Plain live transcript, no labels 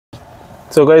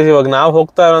So guys, ಇವಾಗ ನಾವು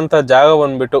ಹೋಗ್ತಾ ಇರೋಂಥ ಜಾಗ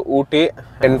ಬಂದ್ಬಿಟ್ಟು Ooty,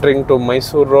 entering to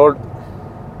Mysuru road.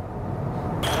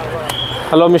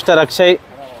 Hello mister Akshay.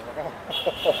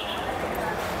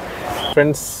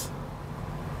 Friends,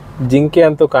 ಜಿಂಕೆ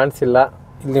ಅಂತೂ ಕಾಣಿಸಿಲ್ಲ.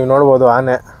 ಇಲ್ಲಿ ನೀವು ನೋಡ್ಬೋದು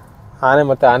ಆನೆ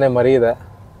ಮತ್ತು ಆನೆ ಮರಿ ಇದೆ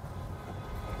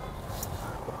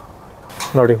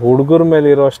ನೋಡಿ. ಹುಡುಗರ ಮೇಲೆ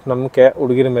ಇರೋ ಅಷ್ಟು ನಂಬಿಕೆ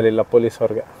ಹುಡುಗಿರ ಮೇಲಿಲ್ಲ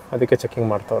ಪೊಲೀಸವ್ರಿಗೆ, ಅದಕ್ಕೆ checking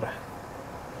ಮಾಡ್ತವ್ರೆ.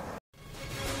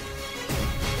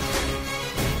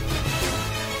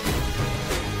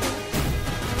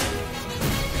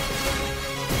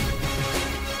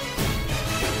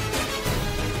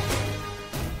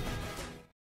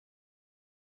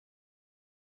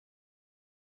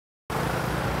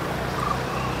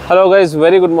 Hello guys,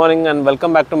 very good morning and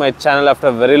welcome back to my channel after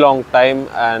a very long time.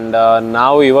 And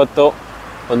ನಾವು ಇವತ್ತು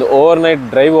ಒಂದು ಓವರ್ ನೈಟ್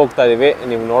ಡ್ರೈವ್ ಹೋಗ್ತಾ ಇದ್ದೀವಿ.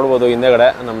 ನೀವು ನೋಡ್ಬೋದು ಹಿಂದೆಗಡೆ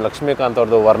ನಮ್ಮ ಲಕ್ಷ್ಮೀಕಾಂತ್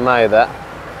ಅವ್ರದ್ದು ವರ್ಣ ಇದೆ.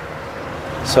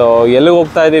 ಸೊ ಎಲ್ಲಿಗೆ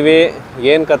ಹೋಗ್ತಾ ಇದ್ದೀವಿ,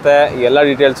 ಏನು ಕತೆ, ಎಲ್ಲ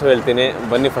ಡೀಟೇಲ್ಸು ಹೇಳ್ತೀನಿ.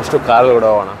 ಬನ್ನಿ ಫಸ್ಟು ಕಾರ್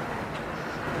ಹೋಗೋಣ.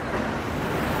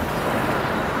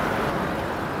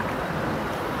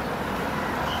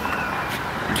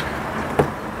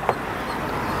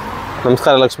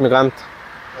 ನಮಸ್ಕಾರ ಲಕ್ಷ್ಮೀಕಾಂತ್.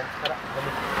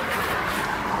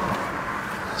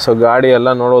 ಸೊ ಗಾಡಿ ಎಲ್ಲ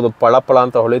ನೋಡೋದು ಪಳ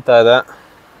ಅಂತ ಹೊಳಿತಾ ಇದೆ,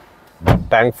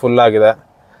 ಟ್ಯಾಂಕ್ ಫುಲ್ ಆಗಿದೆ.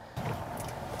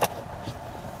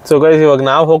 ಸೊ ಗೈಸ್, ಇವಾಗ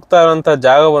ನಾವು ಹೋಗ್ತಾ ಇರೋಂಥ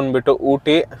ಜಾಗ ಬಂದ್ಬಿಟ್ಟು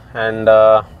ಊಟಿ. ಆ್ಯಂಡ್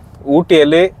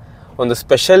ಊಟಿಯಲ್ಲಿ ಒಂದು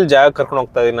ಸ್ಪೆಷಲ್ ಜಾಗ ಕರ್ಕೊಂಡು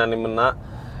ಹೋಗ್ತಾ ಇದ್ದೀನಿ ನಾನು ನಿಮ್ಮನ್ನು.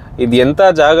 ಇದು ಎಂಥ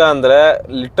ಜಾಗ ಅಂದರೆ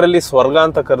ಲಿಟ್ರಲಿ ಸ್ವರ್ಗ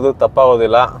ಅಂತ ಕರೆದು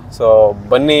ತಪ್ಪಾಗೋದಿಲ್ಲ. ಸೊ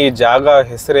ಬನ್ನಿ, ಈ ಜಾಗ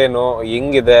ಹೆಸರೇನು,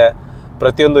 ಹೆಂಗಿದೆ,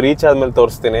 ಪ್ರತಿಯೊಂದು ರೀಚ್ ಆದಮೇಲೆ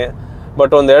ತೋರಿಸ್ತೀನಿ.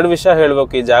 ಬಟ್ ಒಂದೆರಡು ವಿಷಯ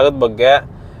ಹೇಳಬೇಕು ಈ ಜಾಗದ ಬಗ್ಗೆ.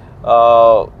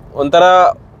 ಒಂಥರ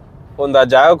ಆ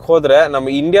ಜಾಗಕ್ಕೆ ಹೋದರೆ ನಮ್ಮ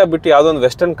ಇಂಡಿಯಾ ಬಿಟ್ಟು ಯಾವುದೋ ಒಂದು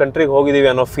ವೆಸ್ಟರ್ನ್ ಕಂಟ್ರಿಗೆ ಹೋಗಿದ್ದೀವಿ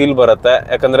ಅನ್ನೋ ಫೀಲ್ ಬರುತ್ತೆ.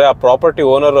 ಯಾಕಂದರೆ ಆ ಪ್ರಾಪರ್ಟಿ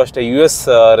ಓನರು ಅಷ್ಟೇ US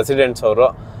ರೆಸಿಡೆಂಟ್ಸ್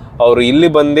ಅವರು ಇಲ್ಲಿ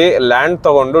ಬಂದು ಲ್ಯಾಂಡ್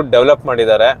ತೊಗೊಂಡು ಡೆವಲಪ್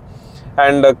ಮಾಡಿದ್ದಾರೆ.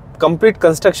 ಆ್ಯಂಡ್ ಕಂಪ್ಲೀಟ್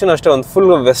ಕನ್ಸ್ಟ್ರಕ್ಷನ್ ಅಷ್ಟೇ ಒಂದು ಫುಲ್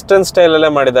ವೆಸ್ಟರ್ನ್ ಸ್ಟೈಲಲ್ಲೇ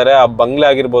ಮಾಡಿದ್ದಾರೆ. ಆ ಬಂಗ್ಲೆ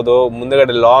ಆಗಿರ್ಬೋದು,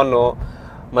 ಮುಂದೆಗಡೆ ಲಾನು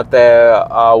ಮತ್ತು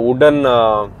ಆ ವುಡನ್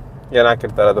ಏನು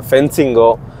ಹಾಕಿರ್ತಾರೆ ಅದು ಫೆನ್ಸಿಂಗು,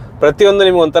 ಪ್ರತಿಯೊಂದು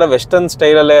ನಿಮ್ಗೆ ಒಂಥರ ವೆಸ್ಟರ್ನ್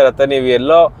ಸ್ಟೈಲಲ್ಲೇ ಇರುತ್ತೆ. ನೀವು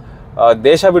ಎಲ್ಲೋ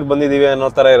ದೇಶ ಬಿಟ್ಟು ಬಂದಿದ್ದೀವಿ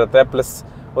ಅನ್ನೋ ಥರ ಇರುತ್ತೆ. ಪ್ಲಸ್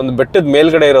ಒಂದು ಬೆಟ್ಟದ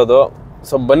ಮೇಲ್ಗಡೆ ಇರೋದು.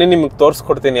 ಸೊ ಬನ್ನಿ, ನಿಮಗೆ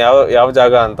ತೋರಿಸ್ಕೊಡ್ತೀನಿ ಯಾವ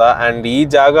ಜಾಗ ಅಂತ. ಆ್ಯಂಡ್ ಈ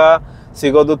ಜಾಗ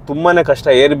ಸಿಗೋದು ತುಂಬಾ ಕಷ್ಟ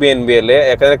Airbnb-ಯಲ್ಲಿ,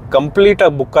 ಯಾಕಂದರೆ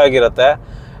ಕಂಪ್ಲೀಟಾಗಿ ಬುಕ್ ಆಗಿರುತ್ತೆ.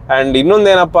 ಆ್ಯಂಡ್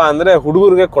ಇನ್ನೊಂದೇನಪ್ಪ ಅಂದರೆ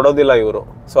ಹುಡುಗರಿಗೆ ಕೊಡೋದಿಲ್ಲ ಇವರು.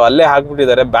 ಸೊ ಅಲ್ಲೇ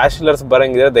ಹಾಕ್ಬಿಟ್ಟಿದ್ದಾರೆ, ಬ್ಯಾಚುಲರ್ಸ್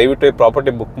ಬರೋಂಗಿದ್ರೆ ದಯವಿಟ್ಟು ಈ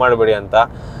ಪ್ರಾಪರ್ಟಿ ಬುಕ್ ಮಾಡಬೇಡಿ ಅಂತ.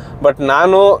 ಬಟ್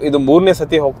ನಾನು ಇದು 3ನೇ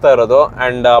ಸತಿ ಹೋಗ್ತಾ ಇರೋದು.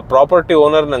 ಆ್ಯಂಡ್ ಪ್ರಾಪರ್ಟಿ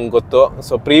ಓನರ್ ನಂಗೆ ಗೊತ್ತು.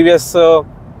 ಸೊ ಪ್ರೀವಿಯಸ್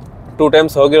 2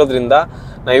 ಟೈಮ್ಸ್ ಹೋಗಿರೋದ್ರಿಂದ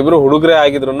ನಾವಿಬ್ಬರು ಹುಡುಗರೇ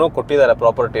ಆಗಿದ್ರು ಕೊಟ್ಟಿದ್ದಾರೆ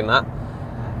ಪ್ರಾಪರ್ಟಿನ.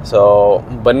 ಸೊ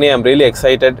ಬನ್ನಿ, I am really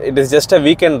excited. It is just A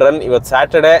weekend run. ಇವತ್ತು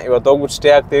ಸ್ಯಾಟರ್ಡೇ, ಇವತ್ತು ಹೋಗ್ಬಿಟ್ಟು ಸ್ಟೇ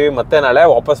ಆಗ್ತೀವಿ, ಮತ್ತೆ ನಾಳೆ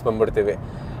ವಾಪಸ್ ಬಂದುಬಿಡ್ತೀವಿ.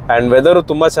 ಆ್ಯಂಡ್ ವೆದರು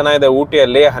ತುಂಬ ಚೆನ್ನಾಗಿದೆ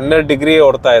ಊಟಿಯಲ್ಲಿ. 12 ಡಿಗ್ರಿ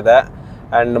ಓಡ್ತಾ ಇದೆ.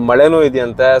 ಆ್ಯಂಡ್ ಮಳೆನೂ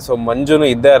ಇದೆಯಂತೆ. ಸೊ ಮಂಜುನೂ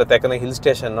ಇದ್ದೇ ಇರುತ್ತೆ, ಯಾಕಂದರೆ hill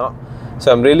station. So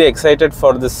I am really excited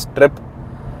for this trip.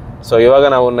 So ಇವಾಗ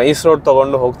ನಾವು ನೈಸ್ ರೋಡ್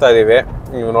ತೊಗೊಂಡು ಹೋಗ್ತಾ ಇದ್ದೀವಿ.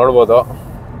 ನೀವು ನೋಡ್ಬೋದು,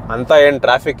 ಅಂಥ ಏನು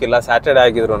ಟ್ರಾಫಿಕ್ ಇಲ್ಲ ಸ್ಯಾಟರ್ಡೇ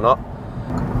ಆಗಿದ್ರು.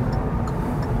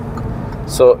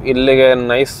 ಸೊ ಇಲ್ಲಿಗೆ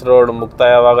nice road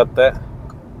ಮುಕ್ತಾಯವಾಗುತ್ತೆ.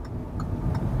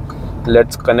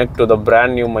 Let's connect to the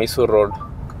brand new Mysore road.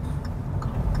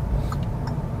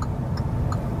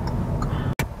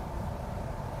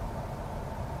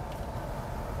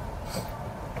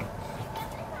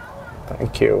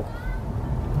 Thank you.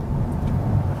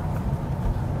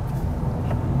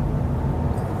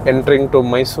 Entering to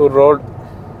Mysore road.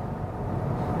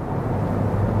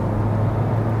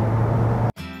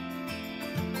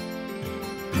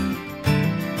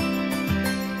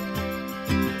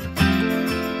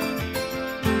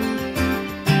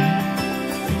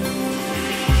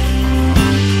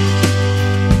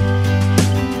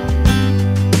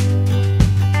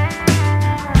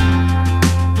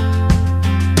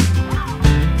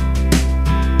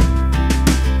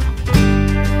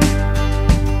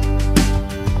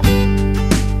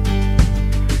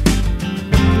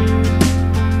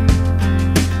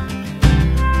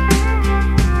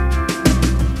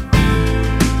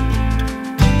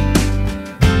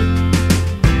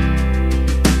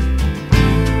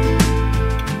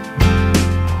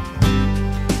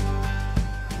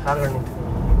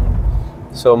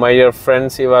 So my dear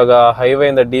friends, ಇವಾಗ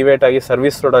ಹೈವೇಯಿಂದ ಡಿವೇಟ್ ಆಗಿ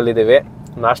ಸರ್ವಿಸ್ ರೋಡಲ್ಲಿದ್ದೀವಿ.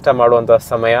 ನಾಷ್ಟ ಮಾಡುವಂಥ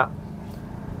ಸಮಯ.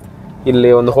 ಇಲ್ಲಿ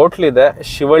ಒಂದು ಹೋಟ್ಲಿದೆ,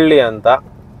 ಶಿವಳ್ಳಿ ಅಂತ.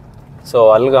 ಸೊ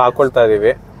ಅಲ್ಲಿಗೆ ಹಾಕ್ಕೊಳ್ತಾ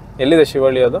ಇದ್ದೀವಿ. ಎಲ್ಲಿದೆ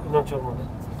ಶಿವಳ್ಳಿ ಅದು?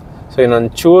 ಸೊ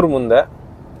ಇನ್ನೊಂದು ಚೂರು ಮುಂದೆ.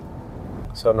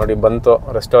 ಸೊ ನೋಡಿ, ಬಂತು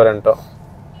ರೆಸ್ಟೋರೆಂಟು.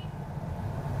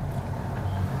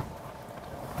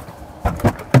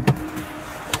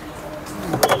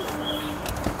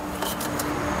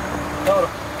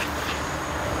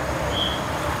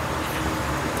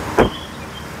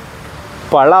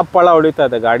 ಪಳ ಹೊಡಿತಾ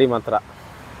ಇದೆ ಗಾಡಿ ಮಾತ್ರ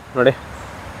ನೋಡಿ.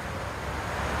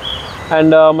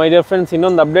 ಆ್ಯಂಡ್ ಮೈ ಡಿಯರ್ ಫ್ರೆಂಡ್ಸ್,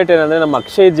 ಇನ್ನೊಂದು ಅಪ್ಡೇಟ್ ಏನಂದರೆ ನಮ್ಮ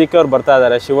ಅಕ್ಷಯ್ ಜಿ ಕೆ ಅವ್ರು ಬರ್ತಾ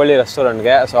ಇದ್ದಾರೆ ಶಿವಳ್ಳಿ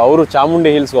ರೆಸ್ಟೋರೆಂಟ್ಗೆ. ಸೊ ಅವರು ಚಾಮುಂಡಿ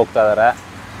ಹಿಲ್ಸ್ಗೆ ಹೋಗ್ತಾ ಇದ್ದಾರೆ.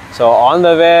 ಸೊ ಆನ್ ದ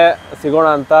ವೇ ಸಿಗೋಣ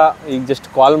ಅಂತ ಈಗ ಜಸ್ಟ್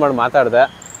ಕಾಲ್ ಮಾಡಿ ಮಾತಾಡಿದೆ.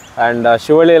 ಆ್ಯಂಡ್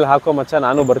ಶಿವಳ್ಳಿಯಲ್ಲಿ ಹಾಕೋ ಮಚ್ಚ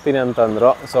ನಾನು ಬರ್ತೀನಿ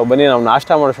ಅಂತಂದರು. ಸೊ ಬನ್ನಿ, ನಾವು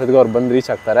ನಾಷ್ಟ ಮಾಡೋಷ್ಟೊತ್ತಿಗೆ ಅವ್ರು ಬಂದು ರೀಚ್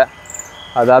ಆಗ್ತಾರೆ.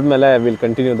 ಅದಾದಮೇಲೆ will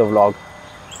continue the vlog.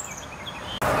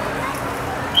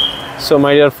 So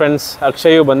my dear friends,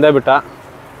 ಅಕ್ಷಯು ಬಂದೇ ಬಿಟ್ಟ.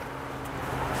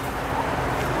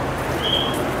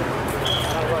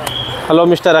 Hello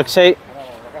mister Akshay.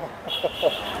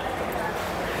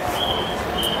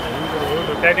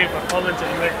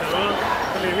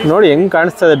 ನೋಡಿ ಹೆಂಗೆ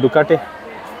ಕಾಣಿಸ್ತಾ ಇದೆ ಡುಕಾಟಿ.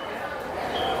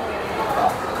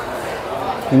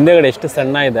 ಹಿಂದೆಗಡೆ ಎಷ್ಟು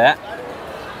ಸಣ್ಣ ಇದೆ,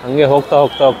 ಹಂಗೆ ಹೋಗ್ತಾ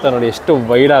ಹೋಗ್ತಾ ಹೋಗ್ತಾ ನೋಡಿ ಎಷ್ಟು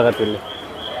ವೈಡ್ ಆಗತ್ತೆ ಇಲ್ಲಿ.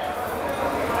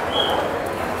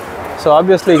 ಸೊ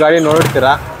ಆಬ್ವಿಯಸ್ಲಿ ಈ ಗಾಡಿ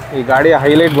ನೋಡಿರ್ತೀರಾ, ಈ ಗಾಡಿಯ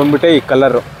ಹೈಲೈಟ್ ಬಂದ್ಬಿಟ್ಟೆ ಈ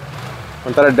ಕಲರು,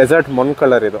 ಒಂಥರ ಡೆಸರ್ಟ್ ಮೊನ್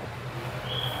ಕಲರ್ ಇದು.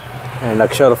 ಆ್ಯಂಡ್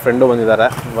ಅಕ್ಷಯ್ ಅವ್ರ ಫ್ರೆಂಡು ಬಂದಿದ್ದಾರೆ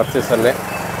ವರ್ಸಿಸಲ್ಲಿ,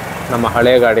 ನಮ್ಮ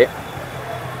ಹಳೆಯ ಗಾಡಿ.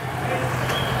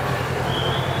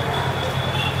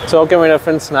 So okay my dear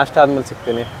friends, ನಾಷ್ಟ ಆದಮೇಲೆ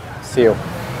ಸಿಗ್ತೀನಿ. C you.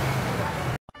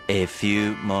 A few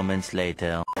moments later.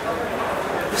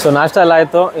 So ನಾಷ್ಟ ಎಲ್ಲ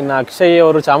ಆಯಿತು. ಇನ್ನು ಅಕ್ಷಯ್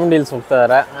ಅವರು ಚಾಮುಂಡಿ ಹಿಲ್ಸ್ ಹೋಗ್ತಾ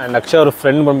ಇದ್ದಾರೆ. ಆ್ಯಂಡ್ ಅಕ್ಷಯ್ ಅವ್ರ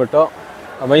ಫ್ರೆಂಡ್ ಬಂದ್ಬಿಟ್ಟು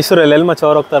ಮೈಸೂರಲ್ಲಿ ಎಲ್ಲಿ ಮಚ್ಚ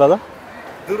ಅವ್ರು ಹೋಗ್ತಾ ಇರೋದು?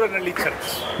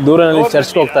 ದೂರನಲ್ಲಿ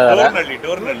ಚರ್ಚ್ಗೆ ಹೋಗ್ತಾ ಇದ್ದಾರೆ.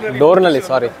 ಡೋರ್ನಲ್ಲಿ,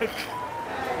 ಸಾರಿ.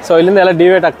 ಸೊ ಇಲ್ಲಿಂದ ಎಲ್ಲ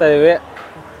ಡಿವೇಟ್ ಆಗ್ತಾ ಇದೀವಿ.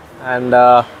 ಆ್ಯಂಡ್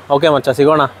ಓಕೆ ಮಚ್ಚ,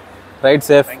 ಸಿಗೋಣ. Ride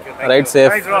safe.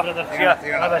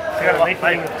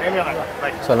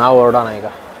 ಸೊ ನಾವು ಹೊರಡೋಣ ಈಗ.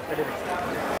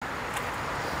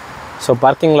 ಸೊ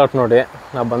ಪಾರ್ಕಿಂಗ್ ಲಾಟ್ ನೋಡಿ,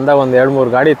 ನಾವು ಬಂದಾಗ ಒಂದು 2-3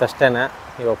 ಗಾಡಿ ಇತ್ತು ಅಷ್ಟೇ,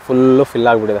 ಇವಾಗ ಫುಲ್ಲು ಫಿಲ್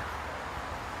ಆಗಿಬಿಟ್ಟಿದೆ.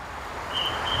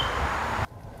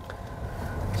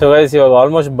 ಸೊ ಗೈಸ್, ಇವಾಗ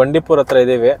ಆಲ್ಮೋಸ್ಟ್ ಬಂಡೀಪುರ ಹತ್ರ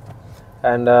ಇದ್ದೀವಿ.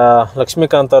 ಆ್ಯಂಡ್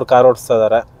ಲಕ್ಷ್ಮೀಕಾಂತ್ ಅವ್ರು ಕಾರ್ ಓಡಿಸ್ತಾ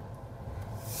ಇದ್ದಾರೆ.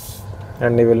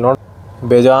 ಆ್ಯಂಡ್ ನೀವು ಇಲ್ಲಿ ನೋಡಿ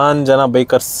ಬೇಜಾನ್ ಜನ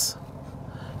ಬೈಕರ್ಸ್.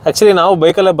 ಆ್ಯಕ್ಚುಲಿ ನಾವು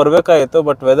ಬೈಕಲ್ಲೇ ಬರಬೇಕಾಗಿತ್ತು,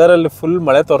 ಬಟ್ ವೆದರಲ್ಲಿ ಫುಲ್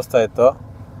ಮಳೆ ತೋರಿಸ್ತಾ ಇತ್ತು.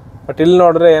 ಬಟ್ ಇಲ್ಲಿ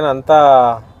ನೋಡಿದ್ರೆ ಏನಂತ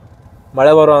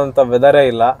ಮಳೆ ಬರುವಂಥ ವೆದರೇ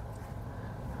ಇಲ್ಲ.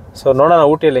 ಸೊ ನೋಡೋಣ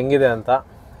ಊಟಿಯಲ್ಲಿ ಹೆಂಗಿದೆ ಅಂತ.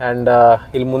 ಆ್ಯಂಡ್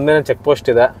ಇಲ್ಲಿ ಮುಂದೆ ಚೆಕ್ ಪೋಸ್ಟ್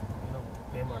ಇದೆ.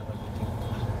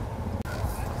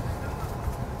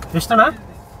 ಎಷ್ಟಣ್ಣ?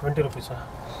 20 ರೂಪೀಸಾ?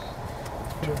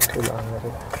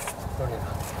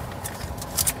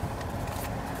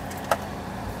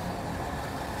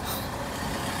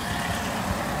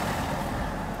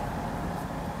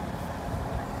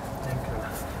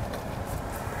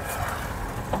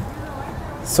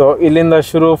 ಸೊ ಇಲ್ಲಿಂದ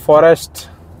ಶುರು ಫಾರೆಸ್ಟ್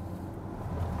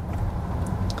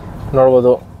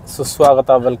ನೋಡ್ಬೋದು. ಸುಸ್ವಾಗತ,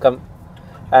 ವೆಲ್ಕಮ್.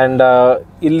 ಆ್ಯಂಡ್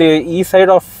ಇಲ್ಲಿ ಈ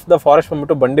ಸೈಡ್ ಆಫ್ ದ ಫಾರೆಸ್ಟ್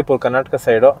ಬಂದ್ಬಿಟ್ಟು ಬಂಡೀಪುರ್, ಕರ್ನಾಟಕ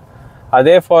ಸೈಡು.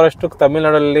 ಅದೇ ಫಾರೆಸ್ಟು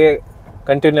ತಮಿಳ್ನಾಡಲ್ಲಿ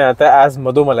ಕಂಟಿನ್ಯೂ ಆಗುತ್ತೆ ಆ್ಯಸ್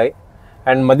ಮಧುಮಲೈ.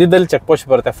 ಆ್ಯಂಡ್ ಮಧ್ಯದಲ್ಲಿ ಚೆಕ್ ಪೋಸ್ಟ್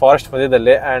ಬರುತ್ತೆ, ಫಾರೆಸ್ಟ್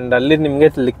ಮಧ್ಯದಲ್ಲಿ. ಆ್ಯಂಡ್ ಅಲ್ಲಿ ನಿಮಗೆ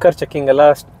ಲಿಕ್ಕರ್ ಚೆಕ್ಕಿಂಗ್ ಎಲ್ಲ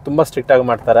ತುಂಬ ಸ್ಟ್ರಿಕ್ಟಾಗಿ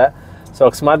ಮಾಡ್ತಾರೆ. ಸೊ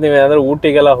ಅಕಸ್ಮಾತ್ ನೀವೇನಾದರೂ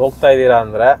ಊಟಿಗೆಲ್ಲ ಹೋಗ್ತಾ ಇದ್ದೀರಾ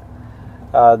ಅಂದರೆ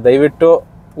ದಯವಿಟ್ಟು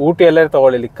ಊಟಿಯಲ್ಲೇ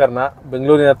ತೊಗೊಳ್ಳಿ ಲಿಕ್ಕರ್ನ.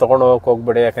 ಬೆಂಗಳೂರಿನ ತೊಗೊಂಡು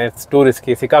ಹೋಗ್ಬೇಡಿ, ಯಾಕಂದರೆ ಇಟ್ಸ್ ಟೂ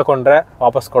ರಿಸ್ಕಿ. ಸಿಕ್ಕಾಕೊಂಡ್ರೆ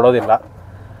ವಾಪಸ್ ಕೊಡೋದಿಲ್ಲ.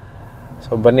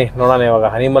 ಸೊ ಬನ್ನಿ ನೋಡೋಣ ಇವಾಗ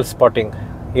ಅನಿಮಲ್ ಸ್ಪಾಟಿಂಗ್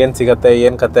ಏನು ಸಿಗತ್ತೆ,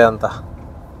 ಏನು ಕತೆ ಅಂತ.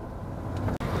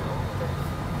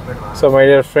 ಸೊ ಮೈ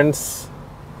ಡಿಯರ್ ಫ್ರೆಂಡ್ಸ್,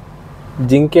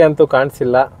 ಜಿಂಕೆ ಅಂತೂ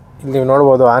ಕಾಣಿಸಿಲ್ಲ. ಇಲ್ಲಿ ನೀವು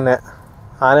ನೋಡ್ಬೋದು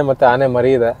ಆನೆ ಮತ್ತು ಆನೆ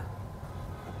ಮರಿ ಇದೆ.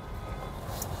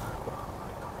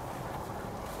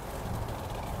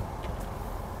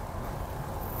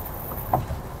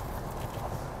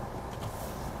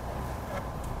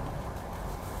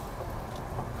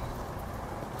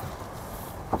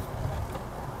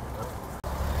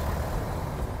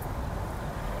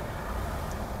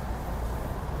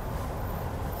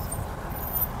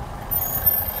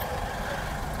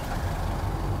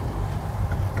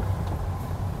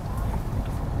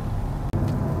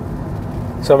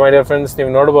 ಸೊ ಮೈ ಡಿಯರ್ ಫ್ರೆಂಡ್ಸ್, ನೀವು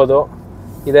ನೋಡ್ಬೋದು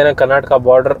ಇದೇನೇ ಕರ್ನಾಟಕ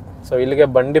ಬಾರ್ಡರ್. ಸೊ ಇಲ್ಲಿಗೆ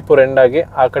ಬಂಡೀಪುರ್ ಎಂಡ್ ಆಗಿ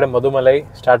ಆ ಕಡೆ ಮಧುಮಲೈ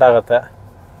ಸ್ಟಾರ್ಟ್ ಆಗುತ್ತೆ.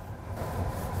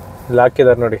 ಇಲ್ಲಿ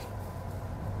ಹಾಕಿದ್ದಾರೆ ನೋಡಿ,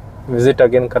 ವಿಸಿಟ್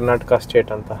ಅಗೇನ್ ಕರ್ನಾಟಕ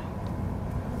ಸ್ಟೇಟ್ ಅಂತ.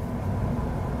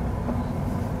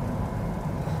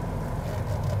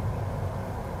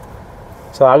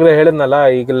 ಸೊ ಆಗಲೇ ಹೇಳಿದ್ನಲ್ಲ,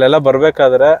 ಈಗಲೆಲ್ಲ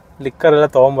ಬರಬೇಕಾದ್ರೆ ಲಿಕ್ಕರ್ ಎಲ್ಲ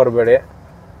ತೊಗೊಂಬರ್ಬೇಡಿ.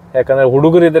 ಯಾಕಂದರೆ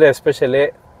ಹುಡುಗರಿದ್ದರೆ ಎಸ್ಪೆಷಲಿ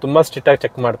ತುಂಬ ಸ್ಟ್ರಿಕ್ಟಾಗಿ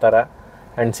ಚೆಕ್ ಮಾಡ್ತಾರೆ.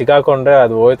 ಆ್ಯಂಡ್ ಸಿಕ್ಕಾಕೊಂಡ್ರೆ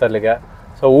ಅದು ಹೋಯ್ತು ಅಲ್ಲಿಗೆ.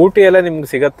 ಸೊ ಊಟಿಯಲ್ಲೇ ನಿಮ್ಗೆ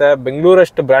ಸಿಗುತ್ತೆ.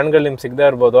 ಬೆಂಗಳೂರಷ್ಟು ಬ್ರ್ಯಾಂಡ್ಗಳು ನಿಮ್ಗೆ ಸಿಗದೇ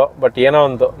ಇರ್ಬೋದು, ಬಟ್ ಏನೋ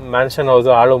ಒಂದು ಮ್ಯಾನ್ಷನ್ ಹೌಸು,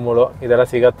 ಆಳು ಮೂಳು ಇದೆಲ್ಲ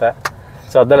ಸಿಗುತ್ತೆ.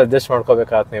 ಸೊ ಅದೆಲ್ಲ ಅಡ್ಜಸ್ಟ್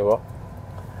ಮಾಡ್ಕೋಬೇಕಾಗತ್ತೆ ನೀವು.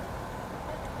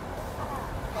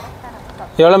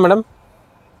 ಹೇಳ ಮೇಡಮ್,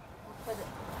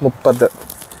 30.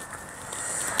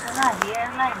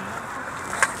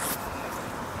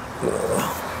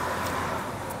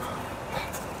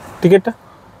 ಟಿಕೆಟ್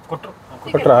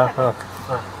ಕೊಟ್ರಾ?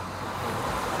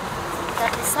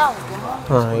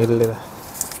 ಹಾಂ ಇಲ್ಲಿದೆ.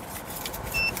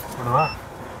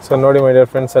 ಸೊ ನೋಡಿ ಮೈ ಡಿಯರ್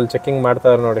ಫ್ರೆಂಡ್ಸ್, ಅಲ್ಲಿ ಚೆಕಿಂಗ್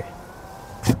ಮಾಡ್ತಾರೆ ನೋಡಿ.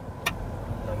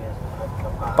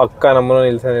 ಪಕ್ಕ ನಮ್ಮನ್ನು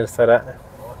ನಿಲ್ಲಿಸ್ತಾರೆ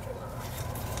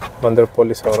ಬಂದರು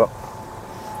ಪೊಲೀಸ್ ಅವರು.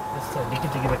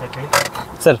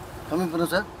 ಸರ್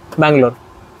ಬ್ಯಾಂಗ್ಳೂರ್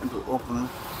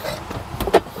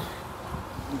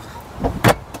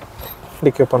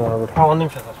ಡಿಕ್ಕಿ ಓಪನ್ ಮಾಡ್ಬಿಡಿ. ಒಂದು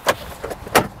ನಿಮಿಷ sir.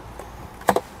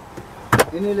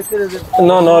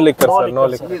 No liquor sir, no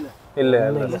liquor. ಇಲ್ಲ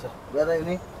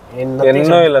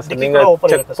ಇನ್ನೂ ಇಲ್ಲ ಸರ್, ನೀವು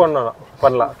ಚೆಕ್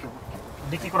ಪರ್ಲ.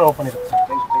 ಡಿಕ್ಕಿ ಕೂಡ ಓಪನ್ ಇರುತ್ತೆ.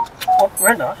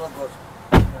 ಬೇಡ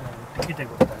ಡಿಕ್ಕಿ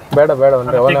ತೆಗೆದುಕೊಳ್ಳಿ. ಬೇಡ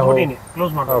ಅಂದ್ರೆ ಅವನೇ ಹೋಗಿ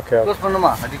ಕ್ಲೋಸ್ ಮಾಡಿ. ಓಕೆ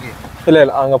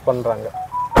ಇಲ್ಲ ಹಂಗ ಪನ್ರಂಗ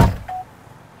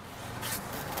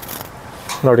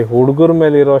ನೋಡಿ. ಹುಡುಗರ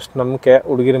ಮೇಲೆ ಇರೋ ಅಷ್ಟು ನಂಬಿಕೆ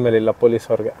ಹುಡುಗಿರ ಮೇಲೆ ಇಲ್ಲ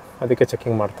ಪೊಲೀಸವ್ರಿಗೆ, ಅದಕ್ಕೆ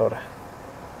ಚೆಕಿಂಗ್ ಮಾಡ್ತವ್ರೆ.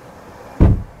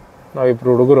 ನಾವಿಬ್ರು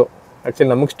ಹುಡುಗರು ಆ್ಯಕ್ಚುಲಿ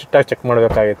ನಮಗೆ ಸ್ಟ್ರಿಕ್ಟಾಗಿ ಚೆಕ್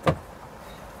ಮಾಡಬೇಕಾಗಿತ್ತು.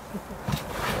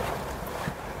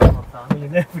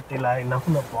 ಬಿಟ್ಟಿಲ್ಲ,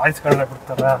 ನಮ್ಮ ಬಾಯ್ಸ್ಗಳನ್ನ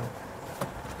ಬಿಡ್ತಾರ.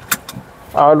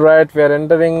 All right, we are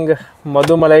entering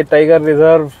Mudumalai tiger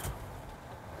reserve.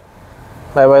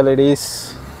 Bye bye ladies.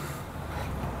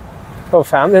 ಓ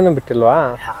ಫ್ಯಾಮಿಲಿನೂ ಬಿಟ್ಟಿಲ್ವಾ?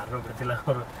 ಯಾರು ಬಿಡ್ತಿಲ್ಲ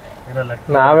ಅವರು, ಏನಲ್ಲ.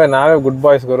 ನಾವೇ ಗುಡ್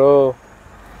ಬಾಯ್ಸ್ ಗುರು.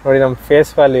 ನೋಡಿ ನಮ್ಮ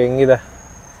ಫೇಸ್ ವ್ಯಾಲ್ಯೂ ಹೆಂಗಿದೆ.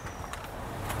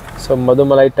 So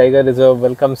Mudumalai tiger reserve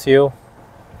welcomes you.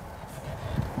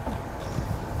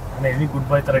 Heavy good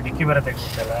ಬಾಯ್ ಥರ ಡಿಕ್ಕಿ ಬೇರೆ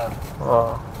ತೆಗಿಬಿಟ್ಟಲ್ಲ.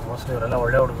 ಮೋಸ್ಟ್ಲಿ ಇವರೆಲ್ಲ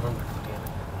ಒಳ್ಳೆ ಹುಡುಗರು.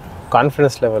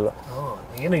 ಕಾನ್ಫಿಡೆನ್ಸ್ ಲೆವೆಲ್ಲು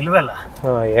ಏನು ಇಲ್ವಲ್ಲ.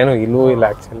 ಏನು ಇಲ್ಲವೂ ಇಲ್ಲ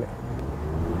ಆ್ಯಕ್ಚುಲಿ,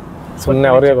 ಸುಮ್ಮನೆ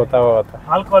ಅವ್ರಿಗೆ ಗೊತ್ತಾಗುತ್ತೆ.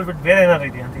 ಆಲ್ಕೋಹಾಲ್ ಬಿಟ್ಟು ಬೇರೆ ಏನಾರು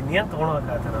ಇದೆಯಾ ಅಂತ ಇನ್ನೇನು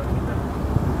ತೊಗೊಳೋಕ್ಕಾಗತ್ತೆ ನಾವು.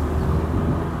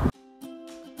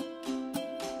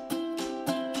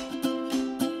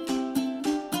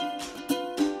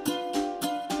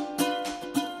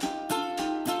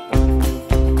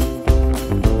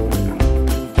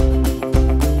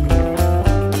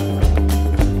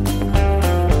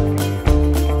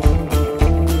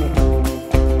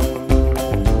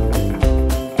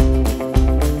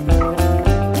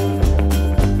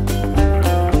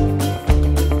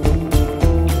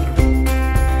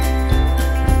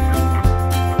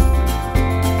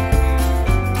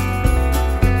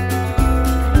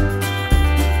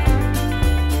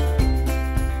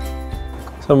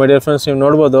 ಸೊ ಮೈ ಡಿಯರ್ ಫ್ರೆಂಡ್ಸ್, ನೀವು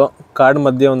ನೋಡ್ಬೋದು ಕಾಡು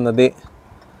ಮಧ್ಯೆ ಒಂದು ನದಿ,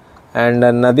 ಆ್ಯಂಡ್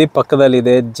ನದಿ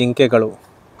ಪಕ್ಕದಲ್ಲಿದೆ ಜಿಂಕೆಗಳು.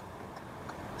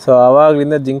 ಸೊ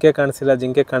ಆವಾಗಲಿಂದ ಜಿಂಕೆ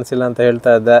ಕಾಣಿಸಿಲ್ಲ ಅಂತ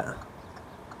ಹೇಳ್ತಾ ಇದ್ದೆ.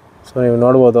 ಸೊ ನೀವು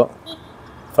ನೋಡ್ಬೋದು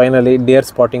ಫೈನಲಿ ಡಿಯರ್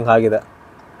ಸ್ಪಾಟಿಂಗ್ ಆಗಿದೆ.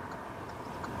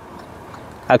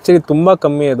 ಆ್ಯಕ್ಚುಲಿ ತುಂಬ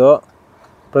ಕಮ್ಮಿ ಇದು,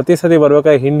 ಪ್ರತಿ ಸತಿ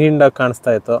ಬರ್ಬೇಕಾದ್ರೆ ಹಿಂಡಾಗಿ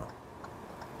ಕಾಣಿಸ್ತಾ ಇತ್ತು.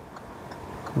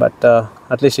 ಬಟ್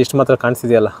ಅಟ್ಲೀಸ್ಟ್ ಇಷ್ಟು ಮಾತ್ರ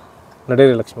ಕಾಣಿಸಿದೆಯಲ್ಲ.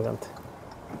 ನಡೀರಿ Lakshmikant.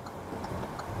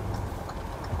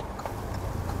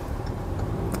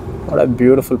 What a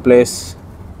beautiful place.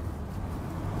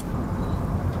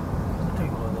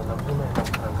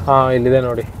 ಇಲ್ಲಿದೆ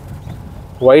ನೋಡಿ,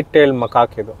 ವೈಟ್ ಟೇಲ್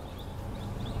ಮಕಾಕ್. ಇದು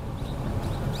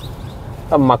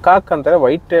ಮಕಾಕ್ ಅಂತಾರೆ,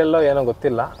 ವೈಟ್ ಟೇಲ್ ಏನೋ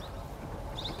ಗೊತ್ತಿಲ್ಲ.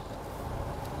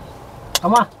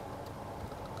 ಅಮ್ಮ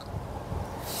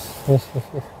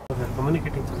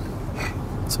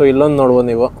ಸೊ ಇಲ್ಲೊಂದು ನೋಡ್ಬೋದು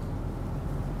ನೀವು.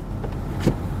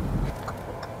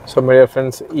 ಸೊ ಮೈ ಡಿಯರ್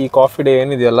ಫ್ರೆಂಡ್ಸ್, ಈ ಕಾಫಿ ಡೇ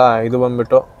ಏನಿದೆಯಲ್ಲ, ಇದು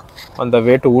ಬಂದುಬಿಟ್ಟು on the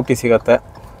way to Ooty ಸಿಗುತ್ತೆ,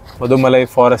 ಮಧುಮಲೈ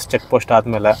ಫಾರೆಸ್ಟ್ ಚೆಕ್ ಪೋಸ್ಟ್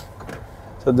ಆದಮೇಲೆ.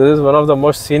 So this is one of the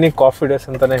most scenic coffee days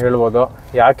ಅಂತಲೇ ಹೇಳ್ಬೋದು.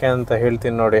 ಯಾಕೆ ಅಂತ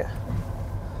ಹೇಳ್ತೀನಿ ನೋಡಿ.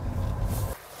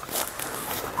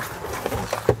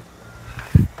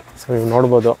 ಸೊ ನೀವು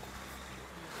ನೋಡ್ಬೋದು,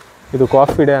 ಇದು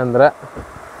ಕಾಫಿ ಡೇ ಅಂದರೆ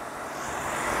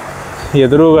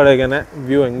ಎದುರುಗಡೆಗೇ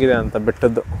ವ್ಯೂ ಹೆಂಗಿದೆ ಅಂತ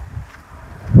ಬೆಟ್ಟದ್ದು.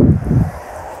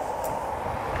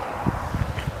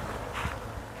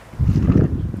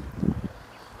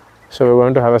 So we're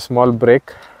going to have a small break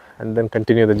and then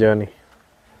continue the journey.